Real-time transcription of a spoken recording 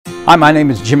Hi, my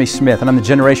name is Jimmy Smith, and I'm the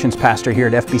Generations Pastor here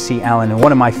at FBC Allen. And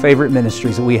one of my favorite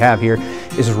ministries that we have here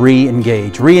is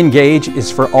Reengage. Reengage is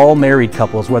for all married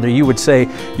couples, whether you would say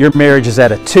your marriage is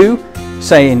at a 2,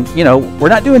 saying, you know, we're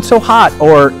not doing so hot,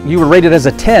 or you were rated as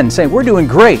a 10, saying we're doing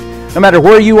great. No matter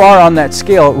where you are on that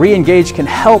scale, Reengage can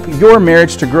help your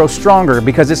marriage to grow stronger,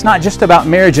 because it's not just about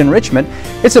marriage enrichment,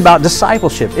 it's about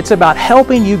discipleship. It's about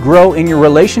helping you grow in your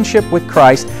relationship with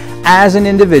Christ as an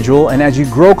individual, and as you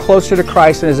grow closer to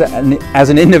Christ as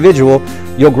an individual,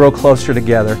 you'll grow closer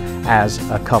together as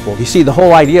a couple. You see, the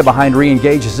whole idea behind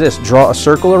Reengage is this: draw a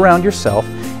circle around yourself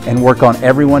and work on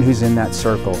everyone who's in that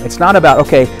circle. It's not about,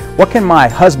 okay, what can my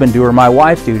husband do or my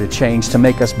wife do to change to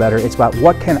make us better? It's about,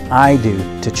 what can I do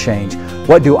to change?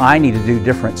 What do I need to do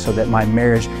different so that my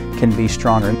marriage can be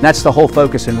stronger? And that's the whole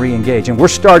focus in Reengage. And we're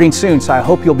starting soon, so I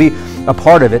hope you'll be a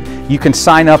part of it. You can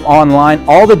sign up online.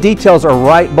 All the details are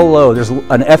right below. There's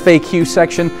an FAQ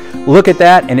section. Look at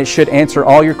that, and it should answer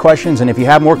all your questions. And if you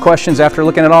have more questions after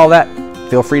looking at all that,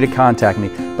 feel free to contact me.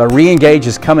 But Reengage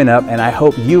is coming up, and I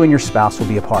hope you and your spouse will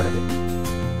be a part of it.